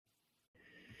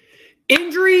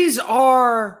Injuries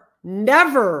are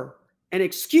never an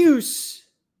excuse,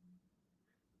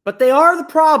 but they are the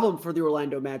problem for the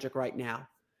Orlando Magic right now.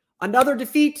 Another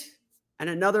defeat and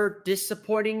another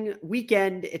disappointing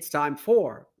weekend. It's time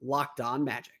for Locked On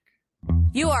Magic.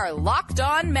 You are Locked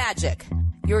On Magic,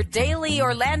 your daily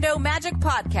Orlando Magic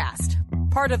podcast,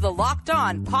 part of the Locked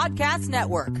On Podcast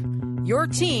Network, your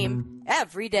team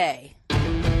every day.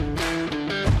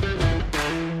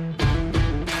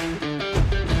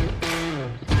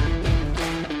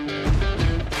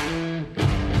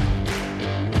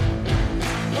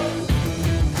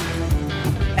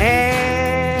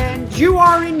 And you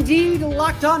are indeed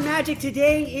Locked On Magic.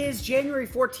 Today is January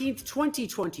 14th,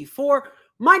 2024.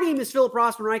 My name is Philip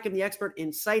Rossman-Reich. I'm the expert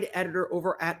and site editor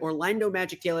over at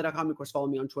OrlandoMagicDaily.com. Of course, follow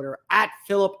me on Twitter at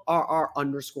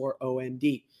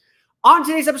PhilipRR_OMD. On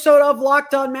today's episode of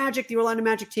Locked On Magic, the Orlando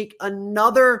Magic take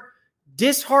another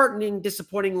disheartening,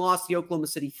 disappointing loss to the Oklahoma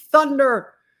City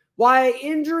Thunder. Why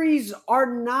injuries are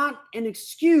not an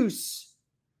excuse,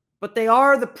 but they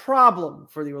are the problem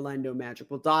for the Orlando Magic.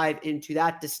 We'll dive into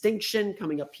that distinction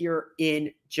coming up here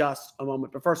in just a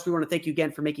moment. But first, we want to thank you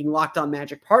again for making Locked On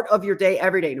Magic part of your day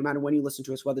every day, no matter when you listen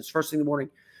to us, whether it's first thing in the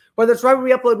morning, whether it's right when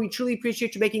we upload. We truly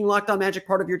appreciate you making Locked On Magic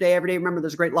part of your day every day. Remember,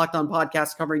 there's a great Locked On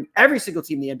podcast covering every single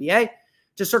team in the NBA.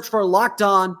 Just search for Locked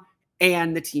On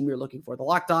and the team you're looking for. The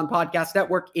Locked On Podcast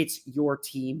Network, it's your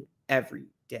team every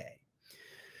day.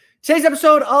 Today's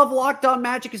episode of Locked On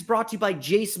Magic is brought to you by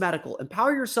Jase Medical.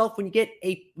 Empower yourself when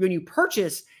you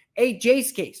purchase a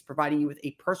Jase case, providing you with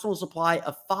a personal supply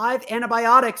of 5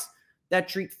 antibiotics that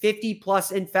treat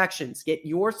 50+ infections. Get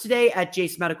yours today at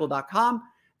jasemedical.com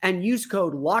and use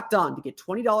code LOCKEDON to get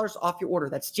 $20 off your order.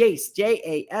 That's Jase,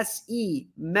 Jase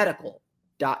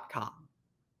medical.com.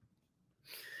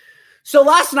 So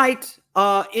last night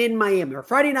in Miami, or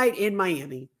Friday night in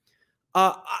Miami,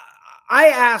 I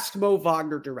asked Mo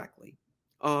Wagner directly,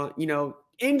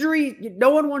 injury,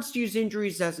 no one wants to use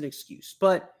injuries as an excuse,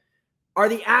 but are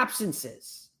the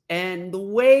absences and the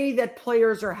way that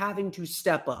players are having to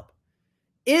step up,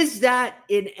 is that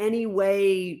in any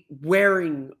way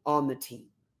wearing on the team?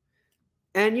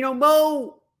 And,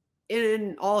 Mo,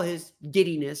 in all his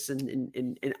giddiness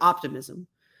and optimism,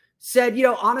 said,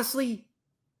 honestly,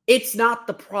 it's not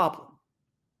the problem.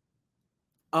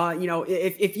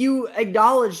 If you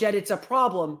acknowledge that it's a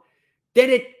problem, then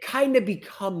it kind of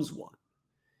becomes one.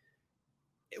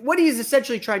 What he's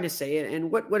essentially trying to say,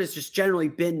 and what has just generally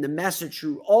been the message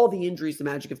through all the injuries the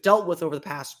Magic have dealt with over the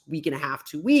past week and a half,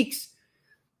 2 weeks,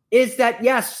 is that,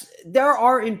 yes, there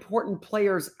are important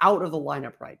players out of the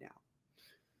lineup right now.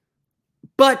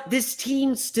 But this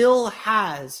team still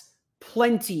has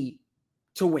plenty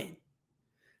to win.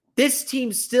 This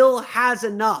team still has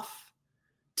enough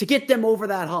to get them over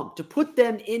that hump, to put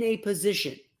them in a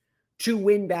position to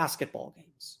win basketball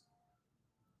games.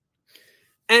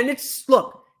 And it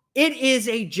is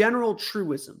a general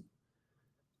truism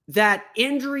that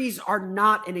injuries are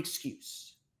not an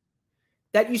excuse,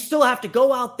 that you still have to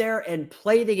go out there and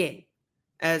play the game.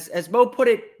 As Mo put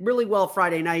it really well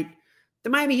Friday night,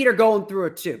 the Miami Heat are going through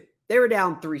it too. They were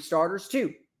down 3 starters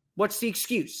too. What's the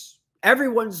excuse?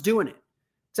 Everyone's doing it,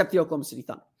 except the Oklahoma City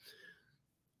Thunder.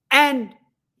 And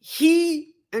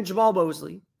he and Jamal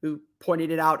Mosley, who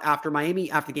pointed it out after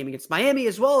the game against Miami,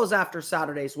 as well as after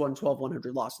Saturday's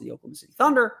 112-100 loss to the Oklahoma City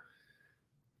Thunder,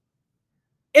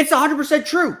 it's 100%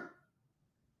 true.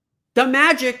 The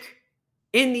Magic,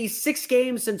 in these 6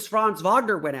 games since Franz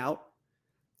Wagner went out,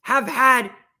 have had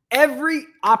every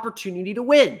opportunity to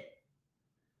win.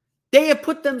 They have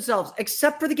put themselves,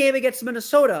 except for the game against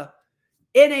Minnesota,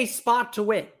 in a spot to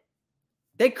win.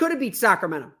 They could have beat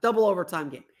Sacramento, double overtime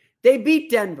game. They beat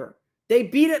Denver. They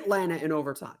beat Atlanta in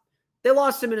overtime. They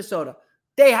lost to Minnesota.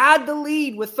 They had the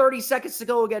lead with 30 seconds to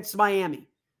go against Miami.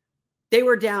 They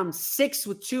were down 6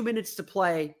 with 2 minutes to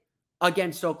play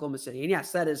against Oklahoma City. And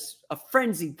yes, that is a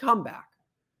frenzied comeback.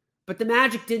 But the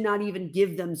Magic did not even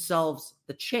give themselves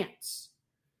the chance.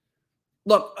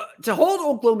 Look, to hold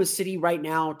Oklahoma City right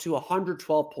now to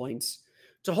 112 points,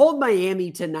 to hold Miami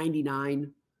to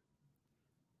 99,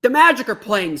 the Magic are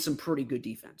playing some pretty good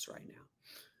defense right now.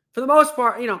 For the most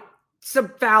part, some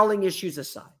fouling issues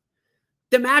aside,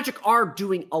 the Magic are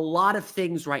doing a lot of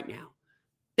things right now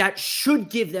that should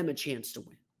give them a chance to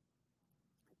win.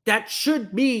 That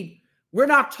should mean we're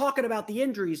not talking about the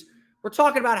injuries. We're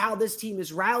talking about how this team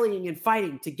is rallying and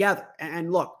fighting together.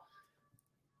 And look,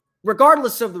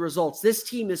 regardless of the results, this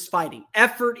team is fighting.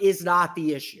 Effort is not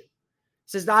the issue.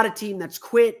 This is not a team that's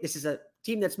quit. This is a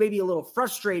team that's maybe a little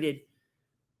frustrated.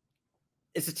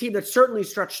 It's a team that's certainly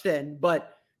stretched thin,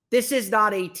 but this is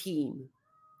not a team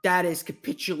that is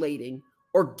capitulating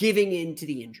or giving in to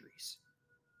the injuries.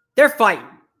 They're fighting.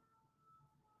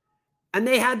 And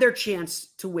they had their chance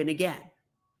to win again.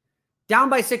 Down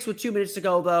by 6 with 2 minutes to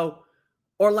go, though,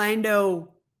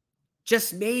 Orlando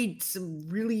just made some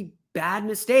really bad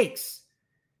mistakes.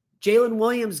 Jalen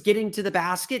Williams getting to the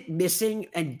basket, missing,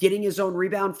 and getting his own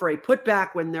rebound for a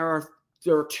putback when there are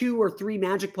 2 or 3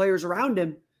 Magic players around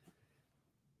him.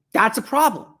 That's a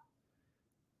problem.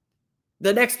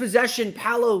 The next possession,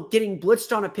 Paolo getting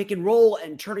blitzed on a pick and roll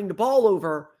and turning the ball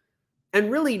over,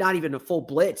 and really not even a full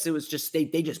blitz. It was just, they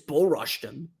just bull rushed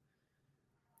him.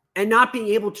 And not being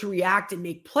able to react and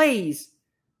make plays,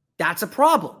 that's a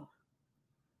problem.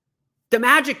 The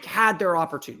Magic had their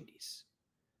opportunities.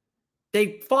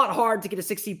 They fought hard to get a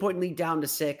 16-point lead down to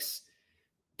 6.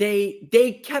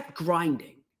 They kept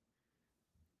grinding.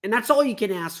 And that's all you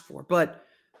can ask for. But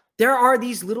there are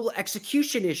these little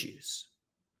execution issues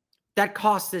that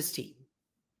cost this team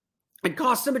and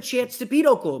cost them a chance to beat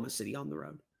Oklahoma City on the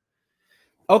road.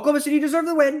 Oklahoma City deserved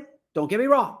the win. Don't get me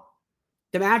wrong.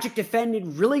 The Magic defended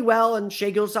really well, and Shai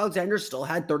Gilgeous-Alexander still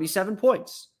had 37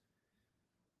 points.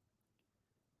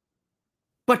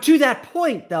 But to that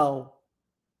point, though,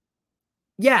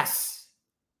 yes,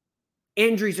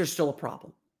 injuries are still a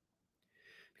problem.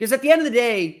 Because at the end of the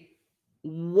day,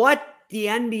 what the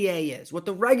NBA is, what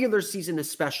the regular season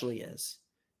especially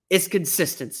is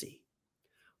consistency.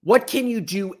 What can you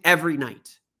do every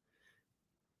night?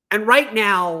 And right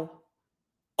now,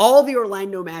 all the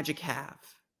Orlando Magic have,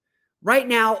 right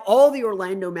now, all the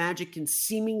Orlando Magic can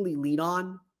seemingly lean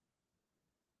on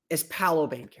is Paolo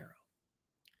Banchero.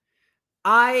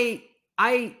 I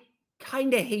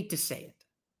kind of hate to say it,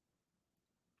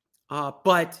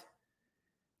 but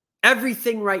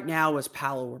everything right now is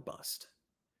Paolo or bust.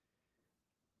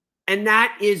 And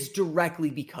that is directly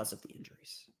because of the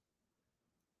injuries.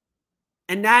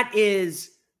 And that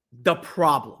is the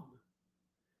problem.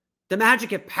 The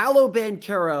Magic have Paolo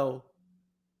Banchero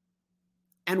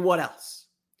and what else?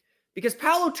 Because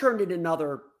Paolo turned in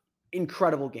another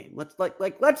incredible game.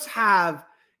 Let's have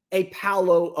a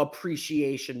Paolo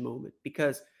appreciation moment,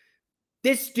 because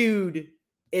this dude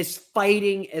is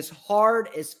fighting as hard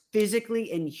as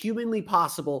physically and humanly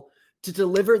possible to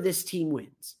deliver this team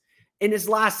wins. In his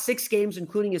last 6 games,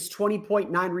 including his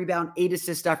 20.9 rebound, 8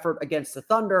 assist effort against the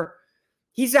Thunder,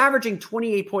 he's averaging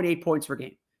 28.8 points per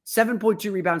game,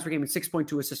 7.2 rebounds per game, and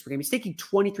 6.2 assists per game. He's taking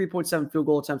 23.7 field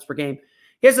goal attempts per game.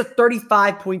 He has a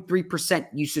 35.3%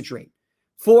 usage rate.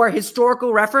 For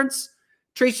historical reference,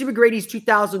 Tracy McGrady's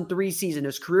 2003 season,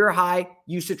 his career high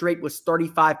usage rate was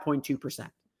 35.2%.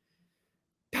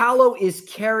 Paolo is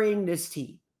carrying this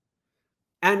team.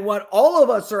 And what all of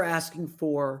us are asking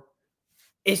for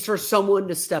is for someone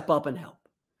to step up and help.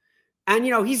 And,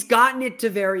 he's gotten it to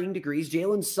varying degrees.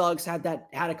 Jalen Suggs had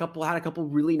a couple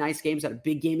really nice games, had a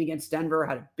big game against Denver,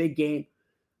 had a big game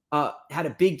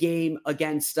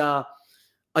against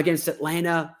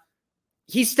Atlanta.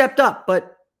 He stepped up,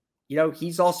 but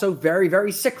he's also very,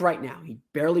 very sick right now. He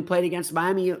barely played against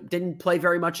Miami. Didn't play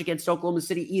very much against Oklahoma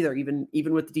City either, even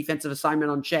with the defensive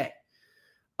assignment on Shai.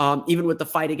 Even with the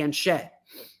fight against Shai.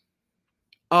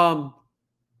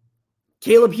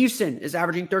 Caleb Houston is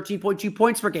averaging 13.2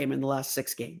 points per game in the last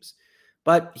 6 games.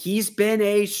 But he's been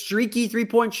a streaky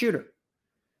 3-point shooter.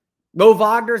 Mo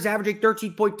Wagner is averaging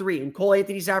 13.3, and Cole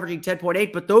Anthony's averaging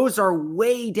 10.8, but those are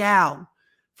way down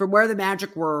from where the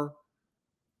Magic were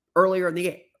earlier in the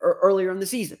game, or earlier in the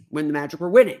season when the Magic were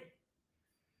winning.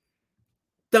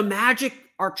 The Magic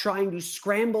are trying to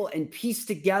scramble and piece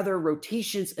together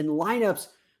rotations and lineups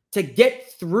to get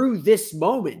through this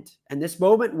moment. And this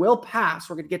moment will pass.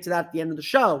 We're going to get to that at the end of the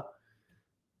show.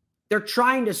 They're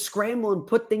trying to scramble and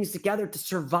put things together to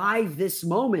survive this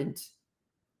moment.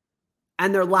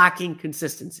 And they're lacking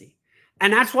consistency.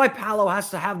 And that's why Paolo has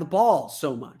to have the ball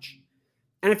so much.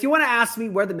 And if you want to ask me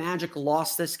where the Magic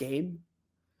lost this game,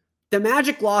 the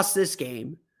Magic lost this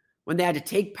game when they had to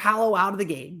take Paolo out of the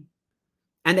game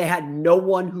and they had no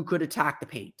one who could attack the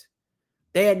paint.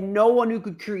 They had no one who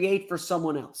could create for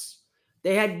someone else.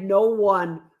 They had no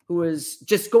one who was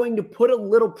just going to put a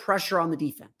little pressure on the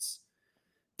defense.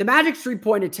 The Magic's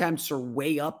 3-point attempts are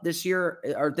way up this year,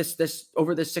 or this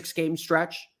over this 6-game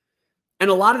stretch. And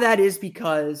a lot of that is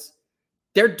because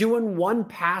they're doing one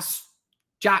pass,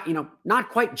 not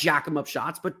quite jack 'em up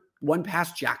shots, but one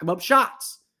pass jack 'em up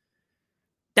shots.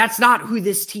 That's not who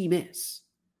this team is.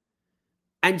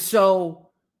 And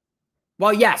so,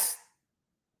 well, yes,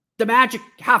 the Magic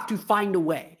have to find a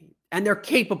way, and they're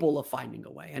capable of finding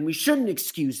a way, and we shouldn't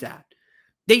excuse that.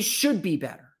 They should be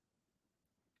better.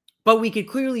 But we can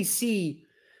clearly see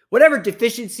whatever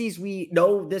deficiencies we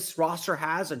know this roster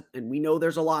has, and we know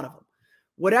there's a lot of them.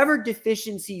 Whatever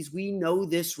deficiencies we know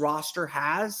this roster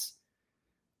has,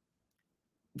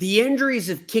 the injuries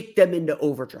have kicked them into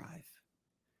overdrive.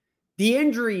 The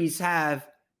injuries have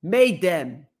made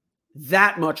them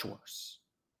that much worse.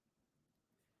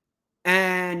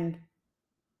 And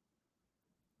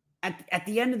at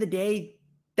the end of the day,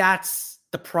 that's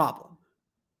the problem.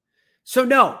 So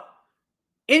no,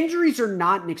 injuries are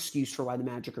not an excuse for why the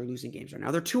Magic are losing games right now.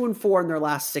 They're 2-4 in their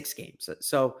last 6 games.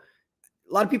 So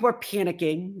a lot of people are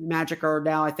panicking. Magic are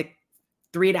now, I think,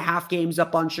 3.5 games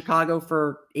up on Chicago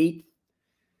for 8th.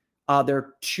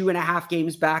 They're 2.5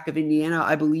 games back of Indiana,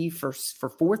 I believe, for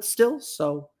 4th still.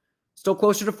 So still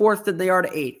closer to 4th than they are to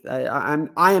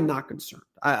 8th. I am not concerned.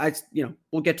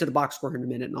 We'll get to the box score in a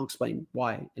minute, and I'll explain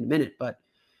why in a minute. But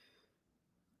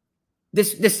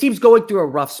this team's going through a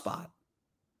rough spot.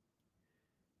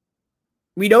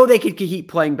 We know they could keep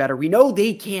playing better. We know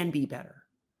they can be better.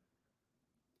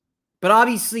 But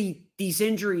obviously, these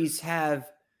injuries have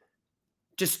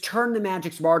just turned the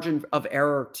Magic's margin of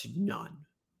error to none.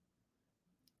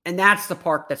 And that's the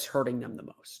part that's hurting them the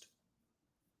most.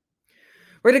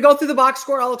 We're going to go through the box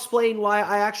score. I'll explain why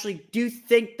I actually do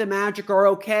think the Magic are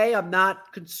okay. I'm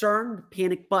not concerned.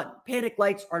 Panic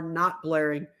lights are not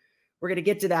blaring. We're going to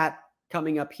get to that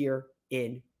coming up here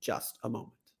in just a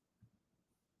moment.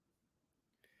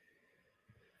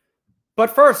 But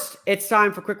first, it's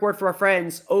time for a quick word for our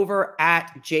friends over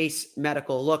at Jase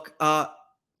Medical. Look,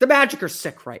 the Magic are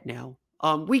sick right now.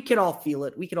 We can all feel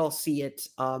it. We can all see it.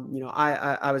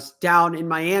 I was down in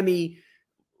Miami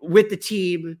with the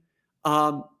team.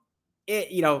 The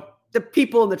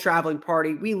people in the traveling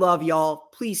party, we love y'all.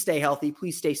 Please stay healthy.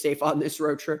 Please stay safe on this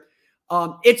road trip.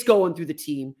 It's going through the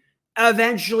team.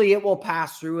 Eventually it will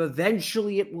pass through.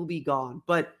 Eventually it will be gone.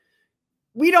 But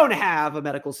we don't have a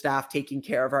medical staff taking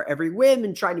care of our every whim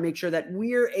and trying to make sure that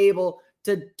we're able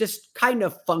to just kind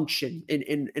of function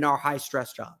in our high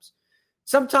stress jobs.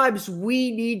 Sometimes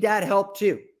we need that help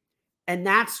too. And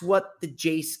that's what the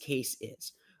Jase case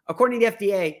is. According to the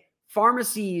FDA,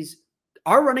 pharmacies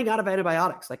are running out of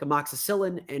antibiotics like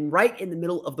amoxicillin, and right in the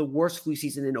middle of the worst flu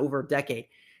season in over a decade.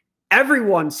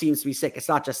 Everyone seems to be sick. It's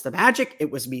not just the Magic. It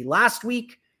was me last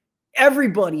week.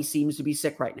 Everybody seems to be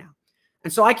sick right now.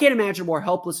 And so I can't imagine a more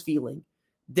helpless feeling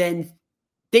than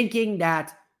thinking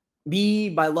that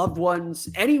me, my loved ones,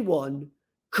 anyone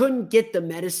couldn't get the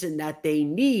medicine that they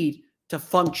need to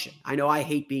function. I know I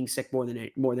hate being sick more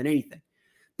than anything.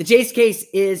 The Jase case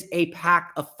is a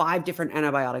pack of 5 different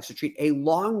antibiotics to treat a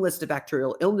long list of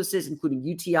bacterial illnesses, including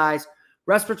UTIs,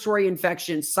 respiratory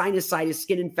infections, sinusitis,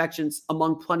 skin infections,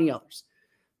 among plenty others.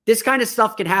 This kind of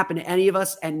stuff can happen to any of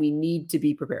us, and we need to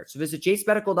be prepared. So visit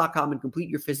jasemedical.com and complete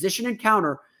your physician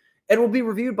encounter. It will be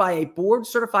reviewed by a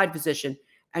board-certified physician,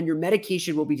 and your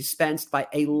medication will be dispensed by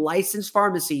a licensed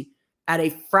pharmacy at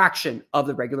a fraction of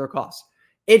the regular cost.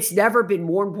 It's never been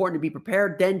more important to be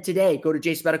prepared than today. Go to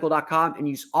jasemedical.com and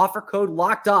use offer code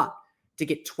LOCKEDON to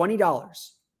get $20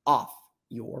 off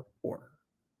your order.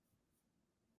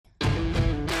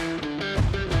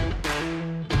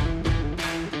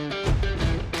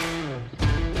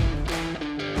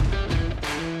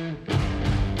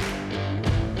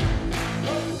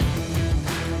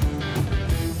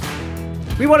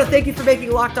 We want to thank you for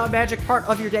making Locked On Magic part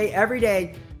of your day every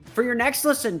day. For your next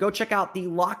listen, go check out the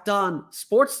Locked On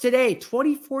Sports Today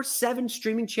 24/7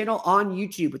 streaming channel on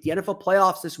YouTube with the NFL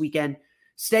playoffs this weekend.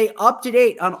 Stay up to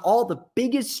date on all the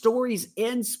biggest stories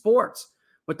in sports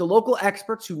with the local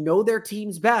experts who know their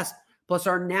teams best, plus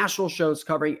our national shows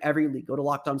covering every league. Go to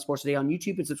Locked On Sports Today on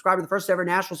YouTube and subscribe to the first ever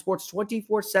national sports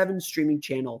 24/7 streaming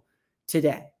channel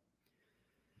today.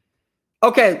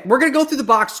 Okay, we're going to go through the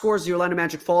box scores. The Orlando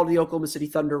Magic fall to the Oklahoma City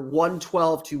Thunder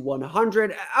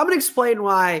 112-100. I'm going to explain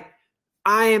why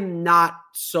I am not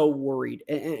so worried.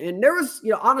 And there was,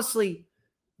 honestly,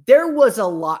 there was a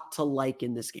lot to like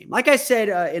in this game. Like I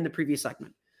said in the previous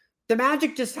segment, the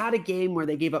Magic just had a game where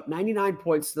they gave up 99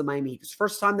 points to the Miami Heat. It's the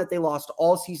first time that they lost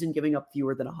all season, giving up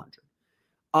fewer than 100.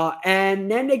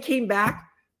 And then they came back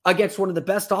against one of the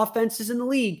best offenses in the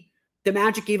league. The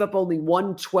Magic gave up only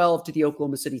 112 to the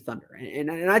Oklahoma City Thunder.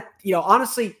 And I,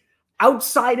 honestly,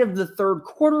 outside of the third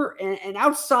quarter and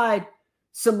outside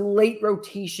some late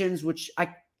rotations, which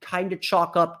I kind of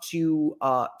chalk up to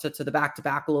the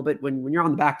back-to-back a little bit. When you're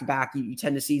on the back-to-back, you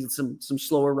tend to see some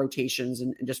slower rotations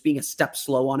and just being a step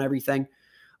slow on everything,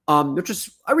 which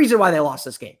is a reason why they lost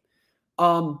this game.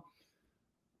 Not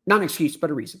an excuse,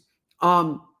 but a reason.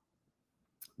 But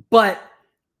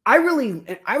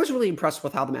I was really impressed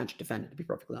with how the Magic defended, to be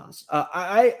perfectly honest.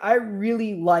 I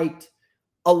really liked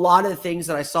a lot of the things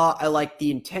that I saw. I liked the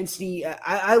intensity.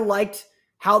 I liked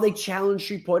how they challenged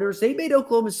three-pointers. They made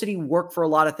Oklahoma City work for a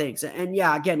lot of things. And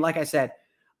yeah, again, like I said,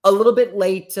 a little bit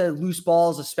late to loose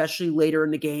balls, especially later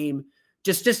in the game.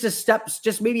 just a step,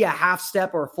 just maybe a half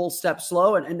step or a full step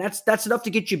slow. And that's enough to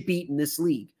get you beat in this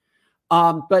league.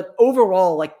 But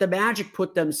overall, like the Magic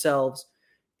put themselves,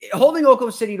 holding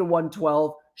Oklahoma City to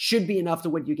 112 should be enough to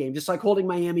win you a game. Just like holding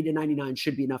Miami to 99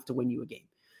 should be enough to win you a game.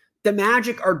 The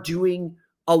Magic are doing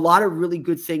a lot of really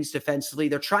good things defensively.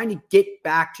 They're trying to get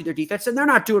back to their defense, and they're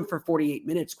not doing for 48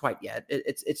 minutes quite yet.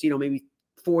 It's maybe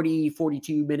 40,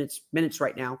 42 minutes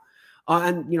right now.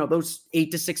 And those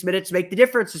 8 to 6 minutes make the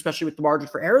difference, especially with the margin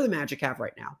for error the Magic have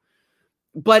right now.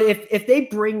 But if they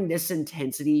bring this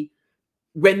intensity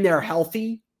when they're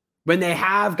healthy, when they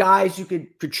have guys who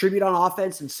could contribute on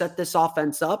offense and set this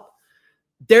offense up,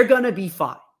 they're going to be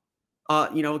fine.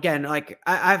 Again, like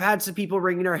I've had some people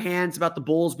wringing their hands about the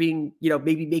Bulls being,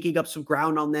 maybe making up some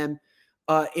ground on them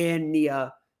in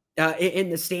the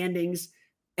standings.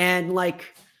 And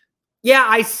like, yeah,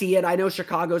 I see it. I know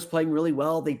Chicago's playing really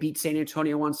well. They beat San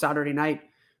Antonio on Saturday night.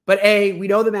 But we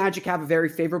know the Magic have a very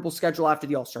favorable schedule after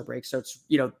the All-Star break. So it's,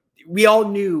 we all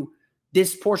knew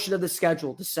this portion of the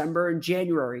schedule, December and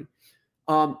January.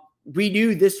 We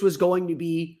knew this was going to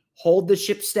be hold the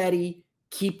ship steady,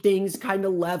 keep things kind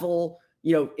of level.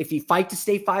 If you fight to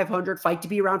stay 500, fight to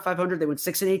be around 500, they went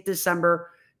 6-8 December.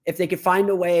 If they could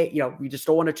find a way, we just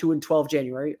don't want a 2-12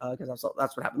 January because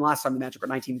that's what happened last time. The Magic were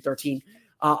 19-13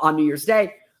 on New Year's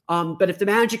Day. But if the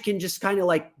Magic can just kind of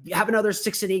like have another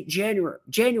 6-8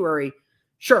 January,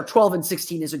 sure,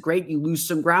 12-16 isn't great. You lose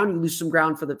some ground. You lose some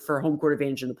ground for home court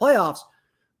advantage in the playoffs.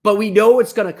 But we know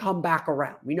it's going to come back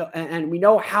around. We know, and we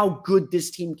know how good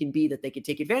this team can be, that they can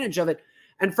take advantage of it.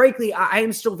 And frankly, I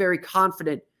am still very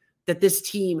confident that this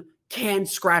team can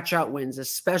scratch out wins,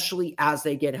 especially as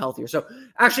they get healthier. So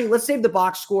actually, let's save the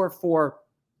box score for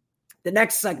the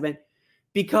next segment,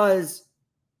 because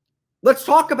let's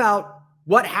talk about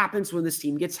what happens when this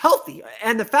team gets healthy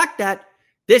and the fact that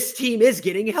this team is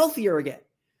getting healthier again.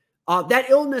 That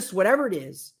illness, whatever it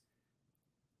is,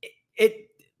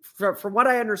 from what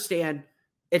I understand,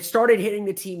 it started hitting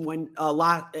the team when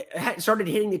it started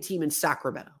hitting the team in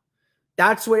Sacramento.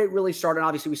 That's when it really started.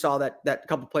 Obviously, we saw that a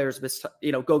couple players missed.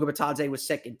 Goga Bitadze was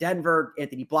sick in Denver.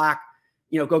 Anthony Black,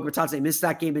 Goga Bitadze missed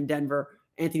that game in Denver.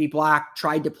 Anthony Black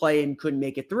tried to play and couldn't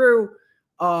make it through.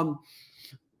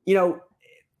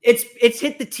 It's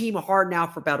hit the team hard now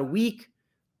for about a week.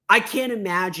 I can't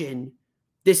imagine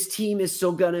this team is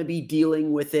still going to be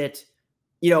dealing with it,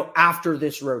 after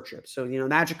this road trip. So,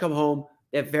 Magic come home.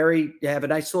 They have a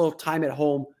nice little time at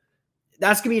home.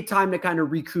 That's going to be a time to kind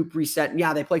of recoup, reset. And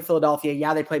yeah, they play Philadelphia.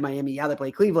 Yeah, they play Miami. Yeah, they play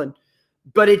Cleveland.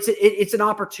 But it's an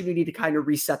opportunity to kind of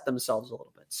reset themselves a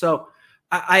little bit. So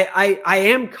I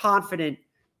am confident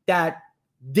that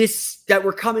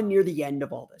we're coming near the end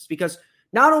of all this, because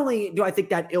not only do I think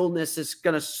that illness is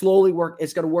going to slowly work,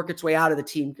 it's going to work its way out of the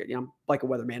team. I'm like a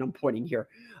weatherman, I'm pointing here.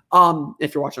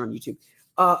 If you're watching on YouTube,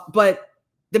 but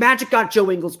the Magic got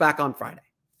Joe Ingles back on Friday,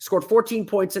 scored 14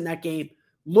 points in that game.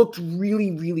 Looked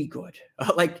really, really good.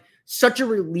 Like such a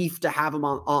relief to have him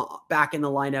on back in the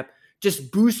lineup.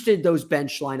 Just boosted those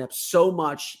bench lineups so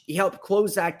much. He helped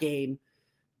close that game.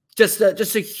 Just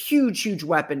a huge, huge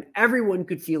weapon. Everyone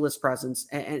could feel his presence.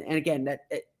 And again,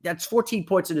 that's 14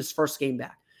 points in his first game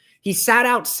back. He sat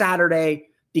out Saturday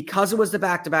because it was the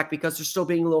back-to-back, because they're still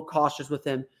being a little cautious with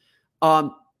him.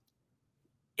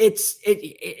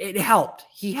 It helped.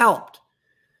 He helped.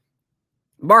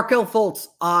 Markelle Fultz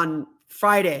on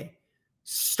Friday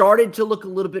started to look a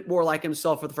little bit more like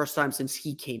himself for the first time since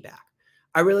he came back.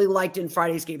 I really liked in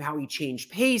Friday's game how he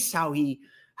changed pace, how he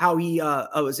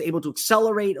was able to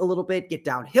accelerate a little bit, get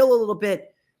downhill a little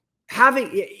bit.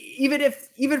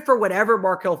 Even for whatever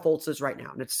Markelle Fultz is right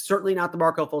now, and it's certainly not the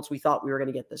Markelle Fultz we thought we were going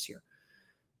to get this year.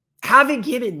 Having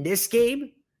him in this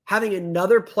game, having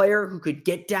another player who could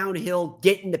get downhill,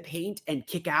 get in the paint, and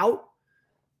kick out,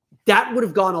 that would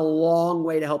have gone a long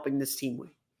way to helping this team win.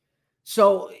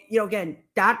 So, again,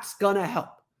 that's going to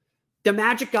help. The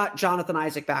Magic got Jonathan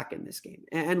Isaac back in this game.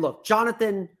 And look,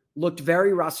 Jonathan looked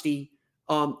very rusty.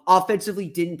 Offensively,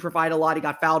 didn't provide a lot. He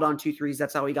got fouled on 2 threes.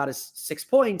 That's how he got his 6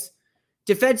 points.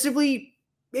 Defensively,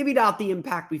 maybe not the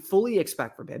impact we fully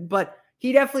expect from him, but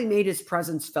he definitely made his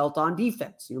presence felt on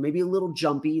defense. Maybe a little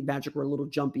jumpy. Magic were a little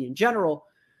jumpy in general.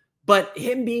 But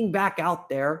him being back out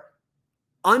there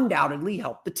undoubtedly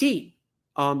helped the team.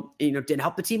 Didn't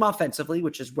help the team offensively,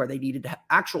 which is where they needed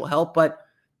actual help, but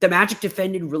the Magic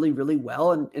defended really, really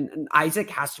well, and Isaac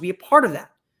has to be a part of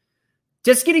that.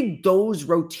 Just getting those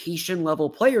rotation level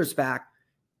players back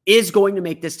is going to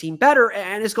make this team better,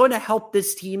 and is going to help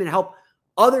this team and help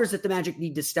others that the Magic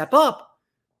need to step up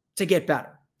to get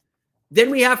better.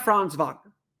 Then we have Franz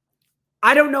Wagner.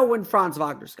 I don't know when Franz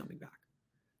Wagner's coming back,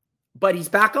 but he's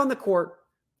back on the court.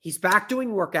 He's back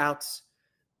doing workouts.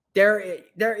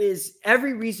 there is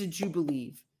every reason to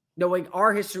believe, knowing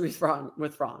our history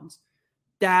with Franz,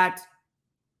 that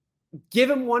give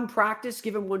him one practice,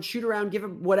 give him one shoot around, give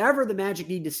him whatever the Magic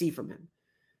need to see from him,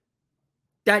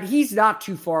 that he's not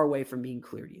too far away from being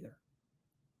cleared either.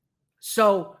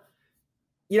 So,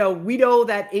 we know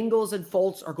that Ingles and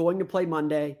Fultz are going to play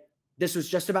Monday. This was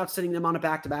just about sitting them on a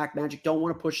back-to-back. Magic don't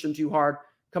want to push them too hard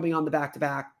coming on the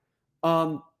back-to-back.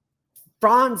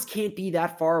 Franz can't be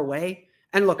that far away.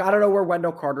 And look, I don't know where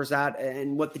Wendell Carter's at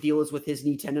and what the deal is with his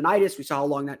knee tendonitis. We saw how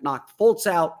long that knocked Fultz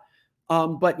out.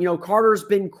 But Carter's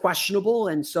been questionable,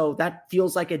 and so that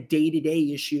feels like a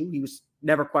day-to-day issue. He was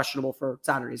never questionable for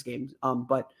Saturday's game,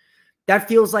 but that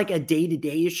feels like a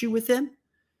day-to-day issue with him.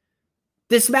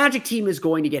 This Magic team is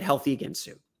going to get healthy again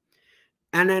soon.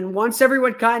 And then once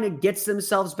everyone kind of gets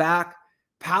themselves back,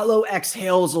 Paolo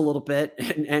exhales a little bit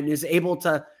and is able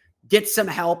to get some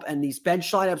help, and these bench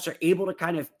lineups are able to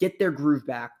kind of get their groove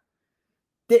back.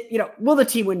 Will the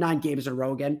team win 9 games in a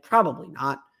row again? Probably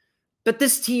not. But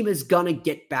this team is going to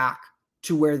get back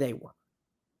to where they were.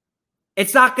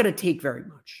 It's not going to take very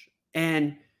much.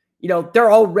 And,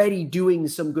 they're already doing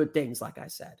some good things, like I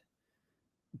said.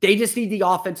 They just need the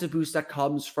offensive boost that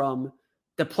comes from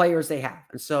the players they have.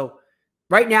 And so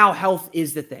right now, health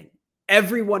is the thing.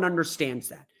 Everyone understands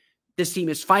that. This team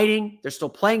is fighting. They're still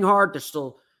playing hard. They're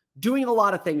still doing a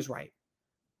lot of things right.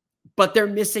 But they're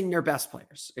missing their best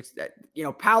players. It's that,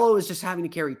 Paolo is just having to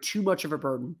carry too much of a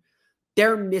burden.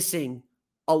 They're missing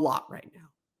a lot right now.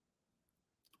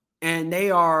 And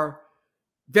they are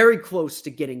very close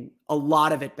to getting a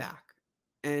lot of it back.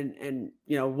 And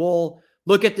we'll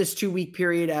look at this 2-week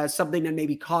period as something that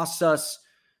maybe costs us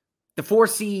the 4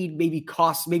 seed, maybe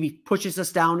pushes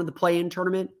us down to the play-in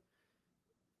tournament.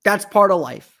 That's part of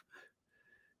life.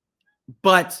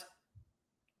 But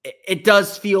it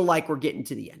does feel like we're getting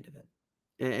to the end of it.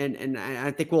 And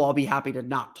I think we'll all be happy to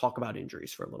not talk about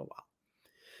injuries for a little while.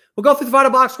 We'll go through the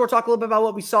final box score, talk a little bit about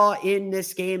what we saw in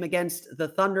this game against the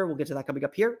Thunder. We'll get to that coming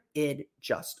up here in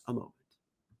just a moment.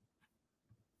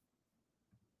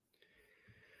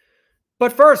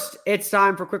 But first, it's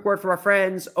time for a quick word from our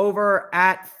friends over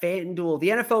at FanDuel. The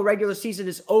NFL regular season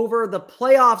is over. The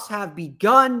playoffs have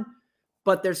begun,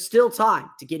 but there's still time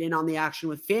to get in on the action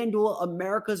with FanDuel,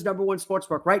 America's #1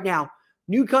 sportsbook. Right now,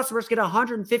 new customers get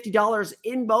 $150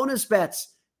 in bonus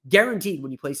bets, guaranteed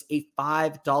when you place a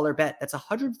 $5 bet. That's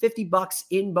 $150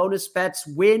 in bonus bets,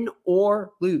 win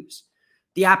or lose.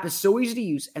 The app is so easy to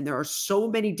use, and there are so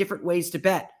many different ways to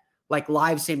bet, like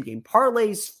live same-game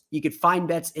parlays. You can find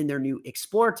bets in their new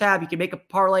Explore tab. You can make a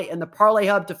parlay in the Parlay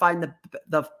Hub to find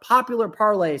the popular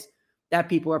parlays that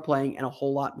people are playing, and a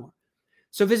whole lot more.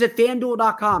 So visit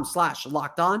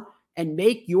FanDuel.com/lockedon and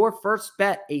make your first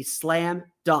bet a slam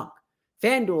dunk.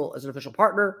 FanDuel is an official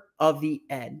partner of the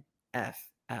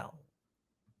NFL.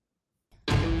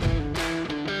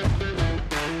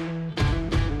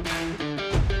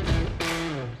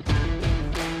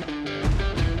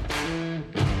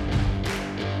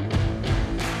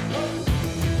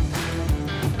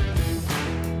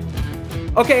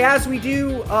 Okay, as we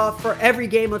do for every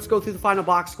game, let's go through the final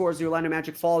box scores. The Orlando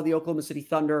Magic fall the Oklahoma City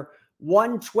Thunder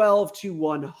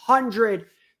 112-100.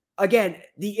 Again,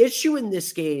 the issue in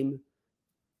this game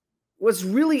was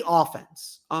really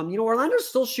offense. Orlando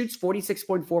still shoots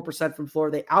 46.4% from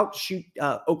floor. They outshoot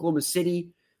Oklahoma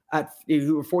City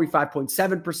who were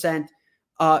 45.7%.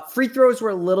 Free throws were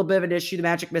a little bit of an issue. The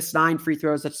Magic missed 9 free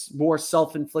throws. That's more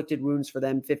self-inflicted wounds for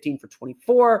them, 15 for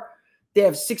 24. They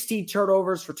have 16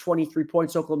 turnovers for 23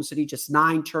 points. Oklahoma City, just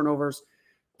 9 turnovers.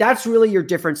 That's really your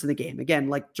difference in the game. Again,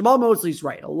 like Jamal Mosley's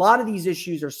right. A lot of these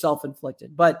issues are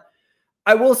self-inflicted. But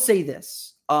I will say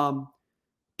this. The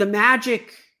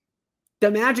Magic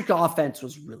offense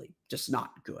was really just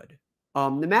not good.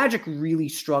 The Magic really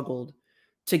struggled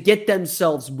to get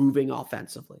themselves moving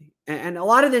offensively. And a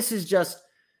lot of this is just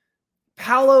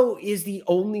Paolo is the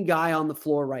only guy on the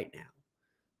floor right now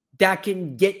that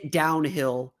can get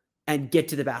downhill and get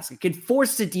to the basket, can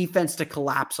force the defense to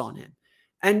collapse on him.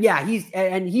 And yeah,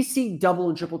 he's seeing double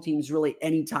and triple teams really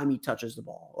anytime he touches the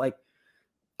ball. Like,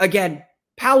 again,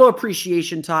 Paolo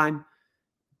appreciation time.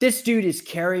 This dude is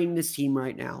carrying this team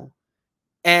right now.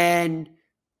 And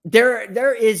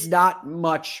there is not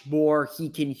much more he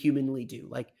can humanly do.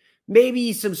 Like,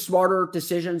 maybe some smarter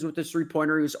decisions with this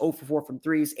three-pointer. He was 0 for 4 from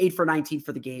threes, 8 for 19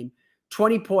 for the game,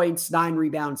 20 points, 9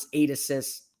 rebounds, 8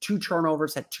 assists, 2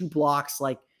 turnovers, had 2 blocks.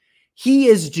 Like, he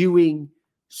is doing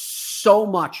so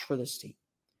much for this team.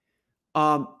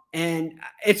 And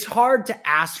it's hard to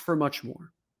ask for much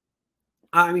more.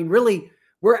 I mean, really,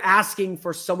 we're asking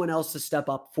for someone else to step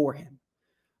up for him.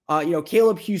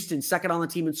 Caleb Houston, second on the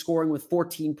team in scoring with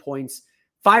 14 points,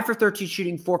 5 for 13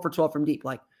 shooting, 4 for 12 from deep.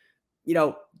 Like,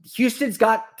 Houston's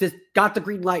got the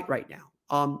green light right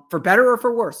now. For better or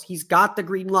for worse, he's got the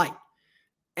green light.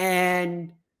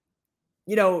 And,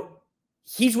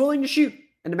 he's willing to shoot.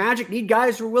 And the Magic need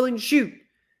guys who are willing to shoot.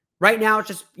 Right now, it's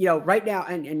just, right now,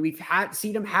 and we've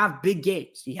seen him have big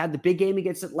games. He had the big game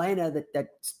against Atlanta that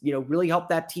really helped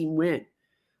that team win.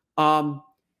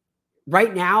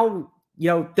 Right now,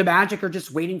 the Magic are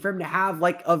just waiting for him to have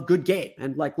like a good game.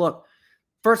 And like, look,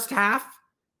 first half,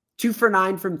 2 for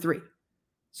 9 from 3.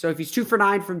 So if he's 2 for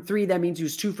 9 from 3, that means he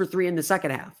was 2 for 3 in the second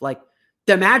half. Like,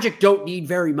 the Magic don't need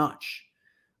very much.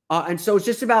 And so it's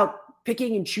just about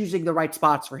picking and choosing the right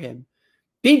spots for him.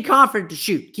 Being confident to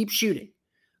shoot, keep shooting.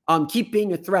 Keep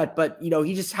being a threat, but,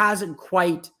 he just hasn't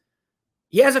quite,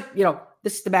 this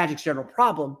is the Magic's general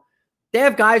problem. They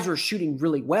have guys who are shooting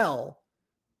really well,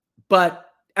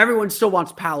 but everyone still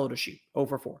wants Paolo to shoot 0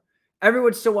 for 4.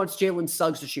 Everyone still wants Jalen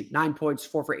Suggs to shoot 9 points,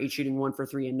 4 for 8 shooting, 1 for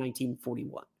 3 in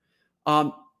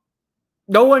 1941.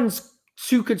 No one's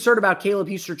too concerned about Caleb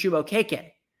Houston-Chuma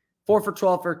Okeke. 4 for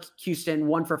 12 for Houston,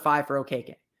 1 for 5 for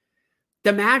Okeke.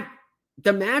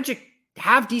 The Magic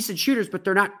have decent shooters, but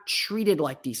they're not treated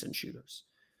like decent shooters.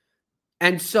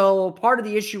 And so part of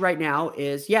the issue right now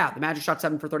is, the Magic shot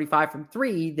 7 for 35 from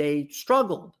 3. They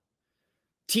struggled.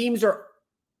 Teams are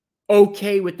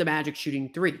okay with the Magic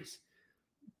shooting threes.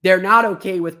 They're not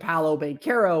okay with Paolo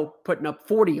Banchero putting up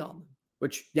 40 on them,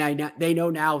 which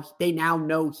they now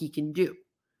know he can do.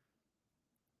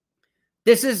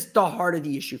 This is the heart of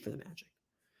the issue for the Magic.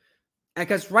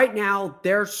 Because right now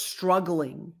they're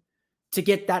struggling to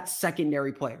get that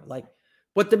secondary player. Like,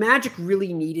 what the Magic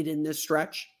really needed in this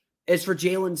stretch is for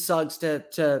Jalen Suggs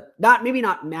to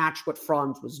not match what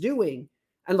Franz was doing.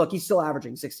 And look, he's still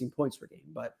averaging 16 points per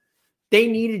game, but they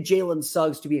needed Jalen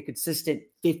Suggs to be a consistent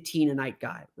 15-a-night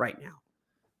guy right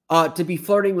now, to be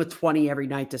flirting with 20 every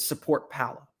night to support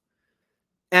Paolo.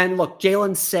 And look,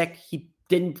 Jalen's sick. He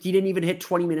didn't even hit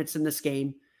 20 minutes in this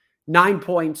game. 9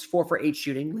 points, 4 for 8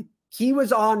 shooting. Like, he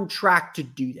was on track to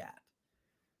do that.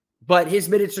 But his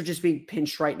minutes are just being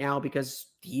pinched right now because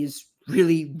he's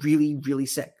really, really, really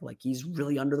sick. Like, he's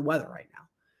really under the weather right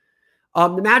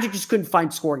now. The Magic just couldn't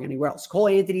find scoring anywhere else. Cole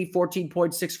Anthony, 14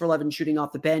 points, 6 for 11 shooting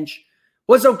off the bench.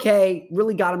 Was okay.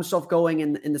 Really got himself going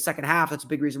in the second half. That's a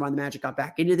big reason why the Magic got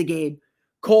back into the game.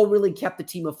 Cole really kept the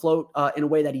team afloat in a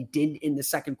way that he did in the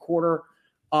second quarter.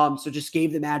 So just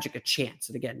gave the Magic a chance.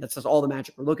 And again, that's all the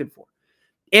Magic were looking for.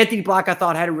 Anthony Black, I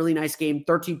thought, had a really nice game.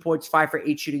 13 points, 5 for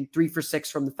 8 shooting, 3 for 6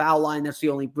 from the foul line. That's the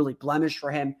only really blemish for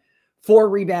him. 4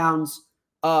 rebounds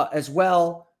as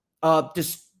well.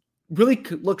 Just really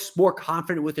looks more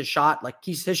confident with his shot. Like,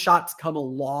 his shot's come a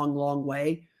long, long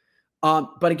way.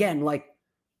 But again, like,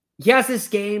 he has this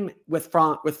game with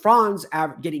Franz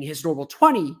getting his normal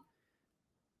 20.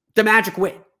 The Magic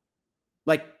win.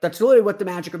 Like, that's literally what the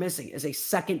Magic are missing, is a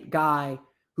second guy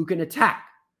who can attack.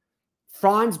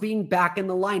 Franz being back in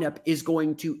the lineup is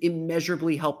going to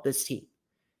immeasurably help this team.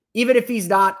 Even if he's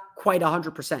not quite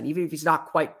 100%, even if he's not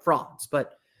quite Franz.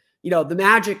 But, the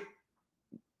Magic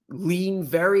lean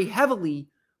very heavily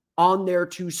on their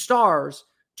 2 stars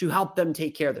to help them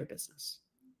take care of their business.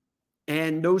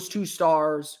 And those two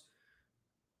stars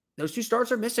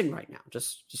are missing right now.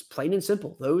 Just plain and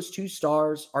simple. Those 2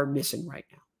 stars are missing right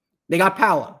now. They got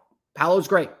Paolo. Paolo's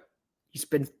great. He's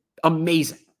been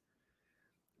amazing.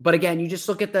 But again, you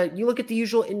look at the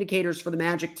usual indicators for the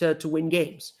Magic to win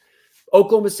games.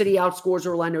 Oklahoma City outscores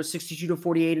Orlando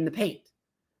 62-48 in the paint.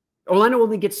 Orlando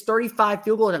only gets 35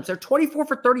 field goal attempts. They're 24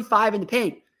 for 35 in the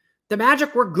paint. The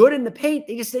Magic were good in the paint.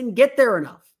 They just didn't get there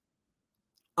enough.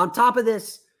 On top of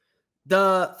this,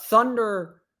 the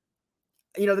Thunder,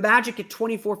 the Magic at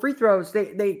 24 free throws.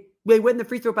 They win the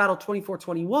free throw battle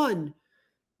 24-21,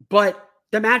 but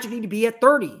the Magic need to be at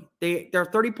 30. They're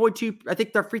 30.2. I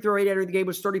think their free throw rate entering the game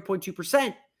was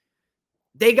 30.2%.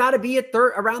 They got to be at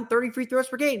around 30 free throws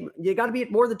per game. You got to be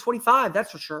at more than 25,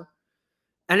 that's for sure.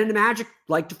 And then the Magic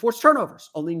like to force turnovers,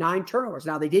 only 9 turnovers.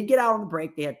 Now, they did get out on the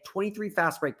break. They had 23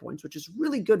 fast break points, which is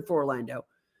really good for Orlando.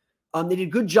 They did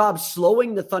a good job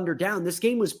slowing the Thunder down. This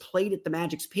game was played at the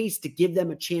Magic's pace to give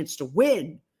them a chance to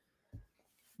win.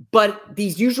 But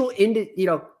these usual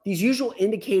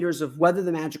indicators of whether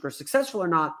the Magic are successful or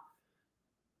not,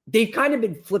 they've kind of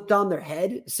been flipped on their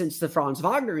head since the Franz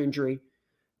Wagner injury.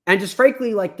 And just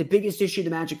frankly, like, the biggest issue the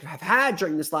Magic have had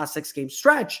during this last 6-game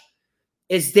stretch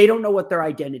is they don't know what their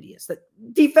identity is. That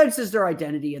defense is their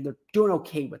identity, and they're doing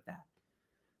okay with that.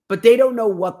 But they don't know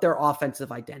what their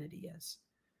offensive identity is.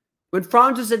 When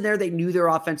Franz was in there, they knew their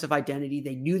offensive identity.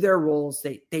 They knew their roles.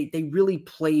 They really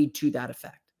played to that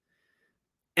effect.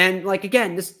 And like,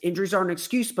 again, injuries aren't an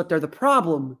excuse, but they're the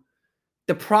problem.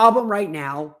 The problem right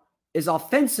now is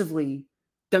offensively,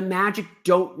 the Magic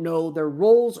don't know their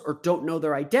roles or don't know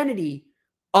their identity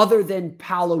other than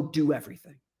Paolo do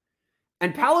everything.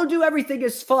 And Paolo do everything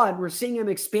is fun. We're seeing him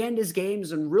expand his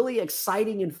games in really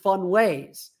exciting and fun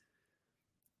ways.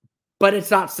 But it's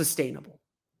not sustainable.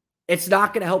 It's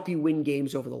not going to help you win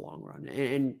games over the long run.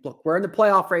 And look, we're in the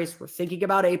playoff race. We're thinking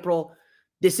about April.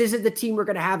 This isn't the team we're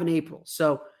going to have in April.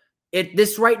 So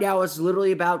this right now is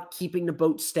literally about keeping the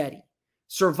boat steady,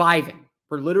 surviving.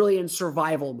 We're literally in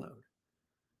survival mode.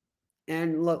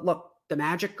 And look, the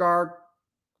Magic are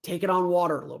taking on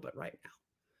water a little bit right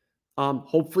now.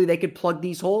 Hopefully they could plug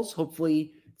these holes.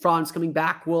 Hopefully Franz coming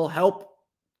back will help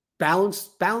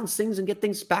balance things and get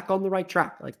things back on the right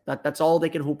track. Like that's all they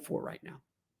can hope for right now.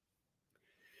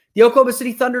 The Oklahoma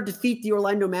City Thunder defeat the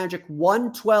Orlando Magic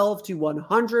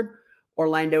 112-100.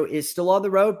 Orlando is still on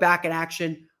the road, back in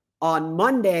action on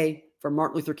Monday for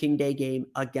Martin Luther King Day game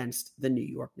against the New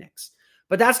York Knicks.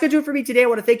 But that's going to do it for me today. I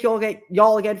want to thank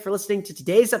y'all again for listening to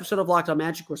today's episode of Locked On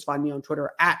Magic. Of course, find me on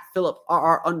Twitter at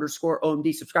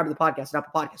 @PhilipRR_OMD. Subscribe to the podcast,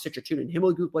 Apple Podcasts, Stitcher, TuneIn,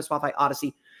 Himalaya, Google Play, Spotify,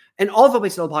 Odyssey, and all of the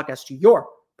places on the podcast to your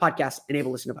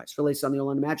podcast-enabled listening device. For latest on the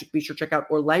Orlando Magic, be sure to check out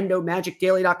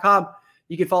OrlandoMagicDaily.com.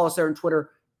 You can follow us there on Twitter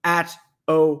at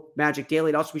 @OMagicDaily.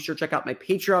 And also be sure to check out my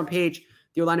Patreon page,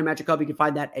 the Orlando Magic Hub. You can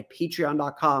find that at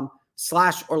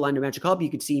patreon.com/Orlando Magic Hub. You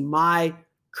can see my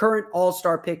current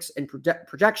all-star picks and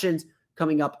projections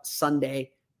coming up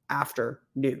Sunday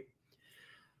afternoon.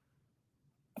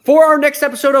 For our next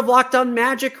episode of Locked On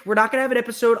Magic, we're not going to have an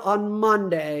episode on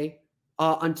Monday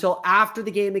until after the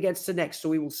game against the Knicks. So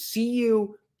we will see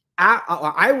you.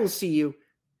 I will see you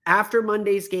after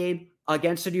Monday's game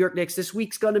against the New York Knicks. This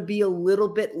week's going to be a little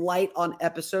bit light on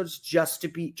episodes, just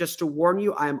to warn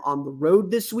you. I am on the road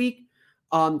this week.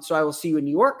 So I will see you in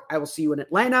New York. I will see you in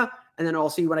Atlanta. And then I'll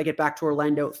see you when I get back to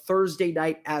Orlando Thursday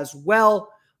night as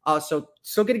well. So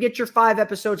still going to get your 5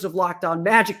 episodes of Locked On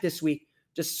Magic this week.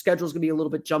 Just schedule's going to be a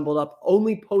little bit jumbled up.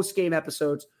 Only post-game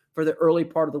episodes for the early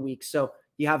part of the week. So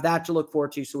you have that to look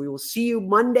forward to. So we will see you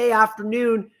Monday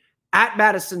afternoon at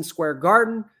Madison Square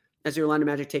Garden as the Orlando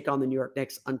Magic take on the New York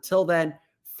Knicks. Until then,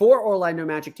 for Orlando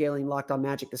Magic Daily and Locked On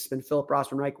Magic, this has been Philip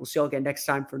Rossman-Reich. We'll see you all again next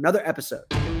time for another episode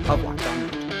of Locked On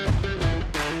Magic.